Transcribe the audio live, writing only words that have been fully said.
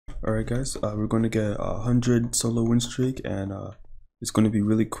Alright guys, we're going to get 100 solo win streak, and it's going to be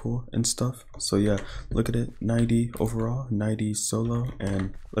really cool and stuff. So yeah, look at it, 90 overall, 90 solo,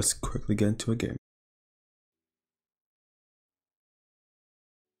 and let's quickly get into a game.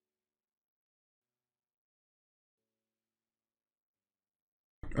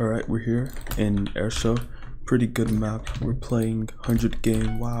 Alright, we're here in Airshow. Pretty good map. We're playing 100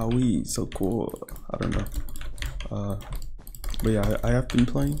 game. Wowee, so cool. I don't know. But yeah, I have been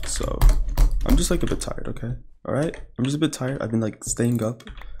playing, so I'm just like a bit tired, okay? Alright? I'm just a bit tired. I've been like staying up.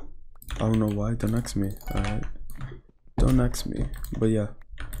 I don't know why. Don't ask me. Alright? Don't ask me. But yeah.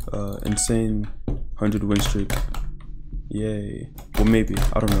 Insane 100 win streak. Yay. Well, maybe.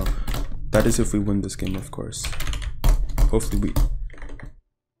 I don't know. That is if we win this game, of course. Hopefully we...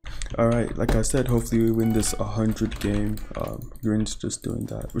 Alright, like I said, hopefully we win this 100 game. Green's just doing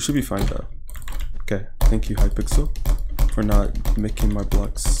that. We should be fine though. Okay, thank you Hypixel for not making my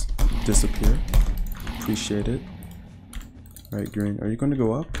blocks disappear. Appreciate it. Alright, Green, are you going to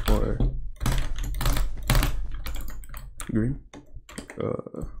go up or... Green?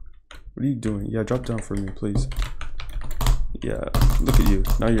 What are you doing? Yeah, drop down for me, please. Yeah, look at you.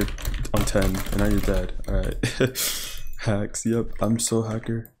 Now you're on 10 and now you're dead. Alright. Hacks, yep, I'm so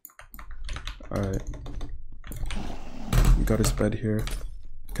hacker. Alright. We got his bed here.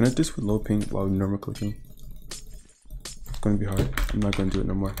 Can I do this with low ping while normal clicking? It's gonna be hard. I'm not gonna do it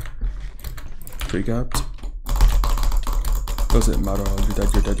no more. Pre-gapped. Doesn't matter. You're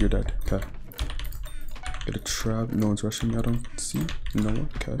dead, you're dead, you're dead. Okay. Get a trap. No one's rushing me. I don't see. No one.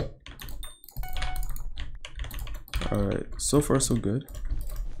 Okay. Alright. So far, so good.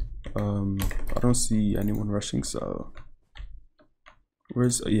 I don't see anyone rushing, so...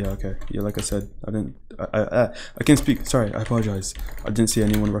 Where's... yeah, okay. Yeah, like I said, I can't speak. Sorry, I apologize. I didn't see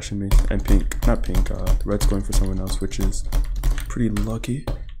anyone rushing me. And pink, not pink, red's going for someone else, which is pretty lucky.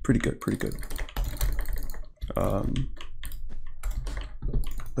 Pretty good, pretty good.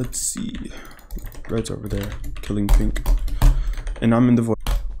 Let's see. Red's over there, killing pink. And I'm in the void.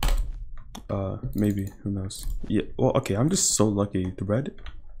 Maybe, who knows. Yeah, well, okay, I'm just so lucky. The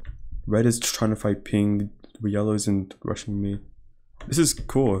red is trying to fight pink. The yellow isn't rushing me. This is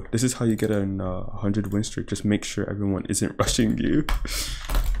cool. This is how you get an 100 win streak. Just make sure everyone isn't rushing you.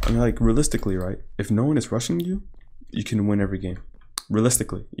 I mean, like, realistically, right? If no one is rushing you, you can win every game.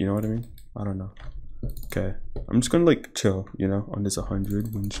 Realistically, you know what I mean? I don't know. Okay, I'm just gonna like chill, you know, on this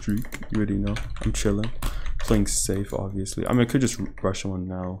 100 win streak. You already know. I'm chilling, playing safe, obviously. I mean, I could just rush one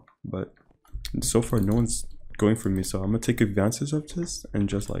now, but so far no one's going for me. So I'm gonna take advantage of this and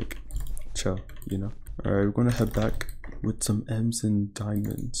just like chill, you know. All right, we're gonna head back with some M's and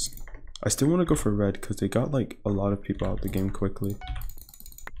diamonds. I still want to go for red because they got like a lot of people out the game quickly.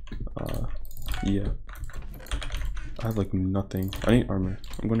 Yeah. I have like nothing. I need armor.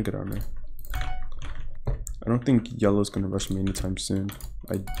 I'm gonna get armor. I don't think yellow's gonna rush me anytime soon.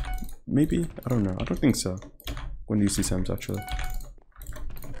 Maybe? I don't know. I don't think so. When do you see Sam's actually?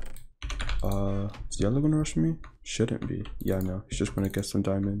 Is yellow gonna rush me? Shouldn't be. Yeah, no. He's just gonna get some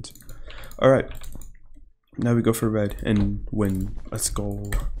diamonds. Alright. Now we go for red and win. Let's go.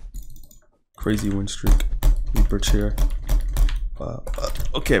 Crazy win streak. We bridge here.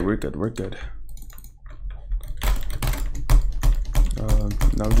 Okay, we're good. We're good.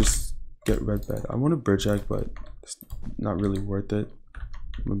 Now we just get red bed. I want a bridge egg, but it's not really worth it.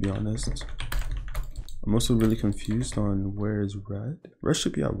 I'm gonna be honest. I'm also really confused on where is red. Red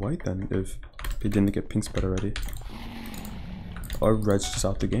should be at white then if they didn't get pink's bed already. Or red's just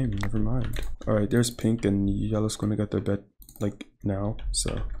out the game, never mind. Alright, there's pink and yellow's gonna get their bed like now,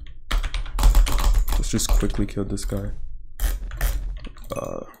 so let's just quickly kill this guy.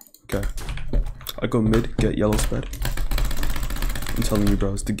 Okay. I go mid, get yellow's bed. I'm telling you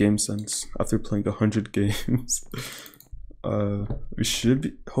bro, it's the game sense after playing 100 games. We should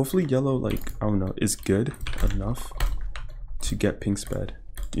be, hopefully yellow, like, I don't know, is good enough to get pink's bed,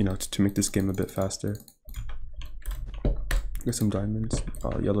 you know, to make this game a bit faster. Get some diamonds.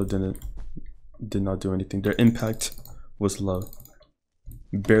 Yellow did not do anything. Their impact was low,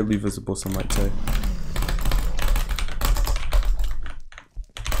 barely visible, some might say.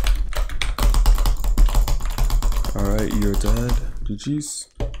 Alright, you're dead. GG's.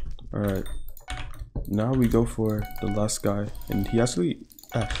 Alright, now we go for the last guy, and he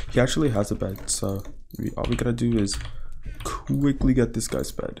actually has a bed, so all we gotta do is quickly get this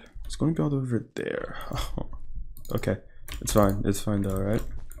guy's bed. It's gonna be all over there. Okay. It's fine though, right?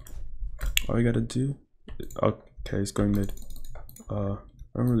 All I gotta do... okay, he's going mid. I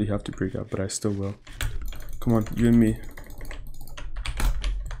don't really have to break out, but I still will. Come on, you and me.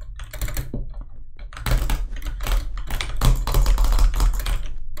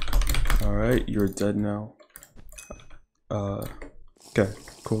 Alright, you're dead now. Okay,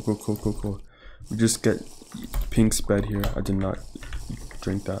 cool. We just get Pink's bed here. I did not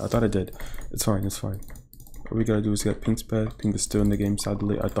drink that. I thought I did. It's fine. What we gotta do is get Pink's bed. Pink is still in the game,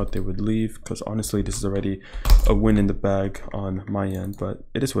 sadly. I thought they would leave, because honestly, this is already a win in the bag on my end, but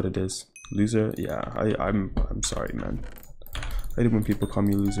it is what it is. Loser? Yeah, I'm sorry, man. I hate when people call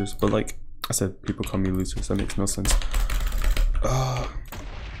me losers, but like I said, people call me losers. That makes no sense.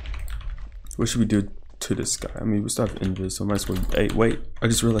 What should we do to this guy? I mean, we still have invis, so might as well. Hey, wait! I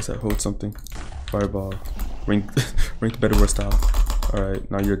just realized I hold something. Fireball, ranked Bedwars style. All right,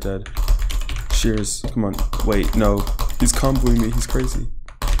 now you're dead. Shears, come on. Wait, no, he's comboing me. He's crazy.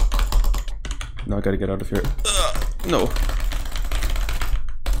 Now I gotta get out of here. No.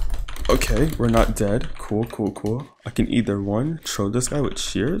 Okay, we're not dead. Cool. I can either one, throw this guy with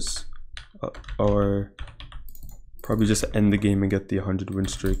shears, or probably just end the game and get the 100 win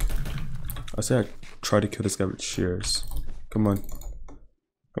streak. I say I try to kill this guy with shears. Come on,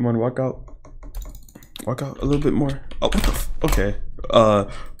 walk out a little bit more. Oh, what the okay.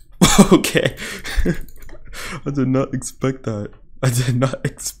 Okay. I did not expect that.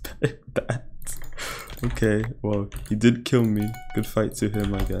 Okay, well, he did kill me. Good fight to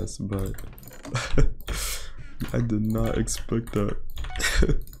him, I guess, but I did not expect that.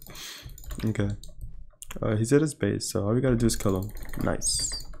 Okay. He's at his base, so all we gotta do is kill him.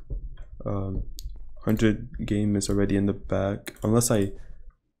 Nice. 100 game is already in the bag, unless I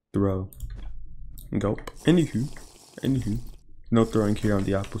throw. Gulp. Anywho. No throwing here on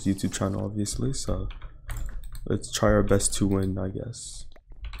the Apple's YouTube channel, obviously, so let's try our best to win, I guess.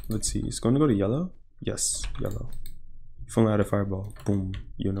 Let's see, it's gonna go to yellow? Yes, yellow. If only I had a fireball. Boom,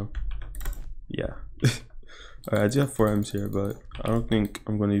 you know? Yeah. Alright, I do have 4 M's here, but I don't think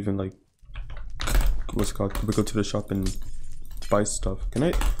I'm gonna even, like, what's it called? Go to the shop and buy stuff. Can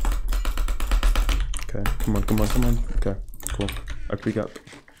I? Okay, come on. Okay, cool. I pick up.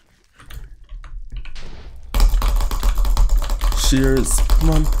 Shears, come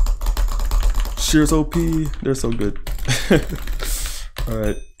on. Shears OP, they're so good.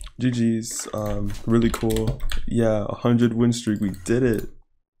 Alright, GG's, really cool. Yeah, 100 win streak, we did it.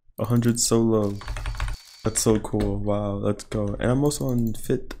 100 solo. That's so cool, wow, let's go. And I'm also on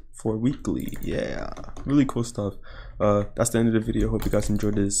Fit for weekly, yeah. Really cool stuff. That's the end of the video. Hope you guys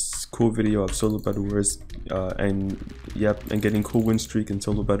enjoyed this cool video of solo Bedwars. And getting cool win streak in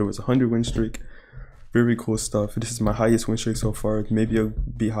solo Bedwars, 100 win streak. Very cool stuff. This is my highest win streak so far. Maybe it'll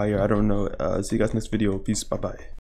be higher. I don't know. See you guys next video. Peace. Bye bye.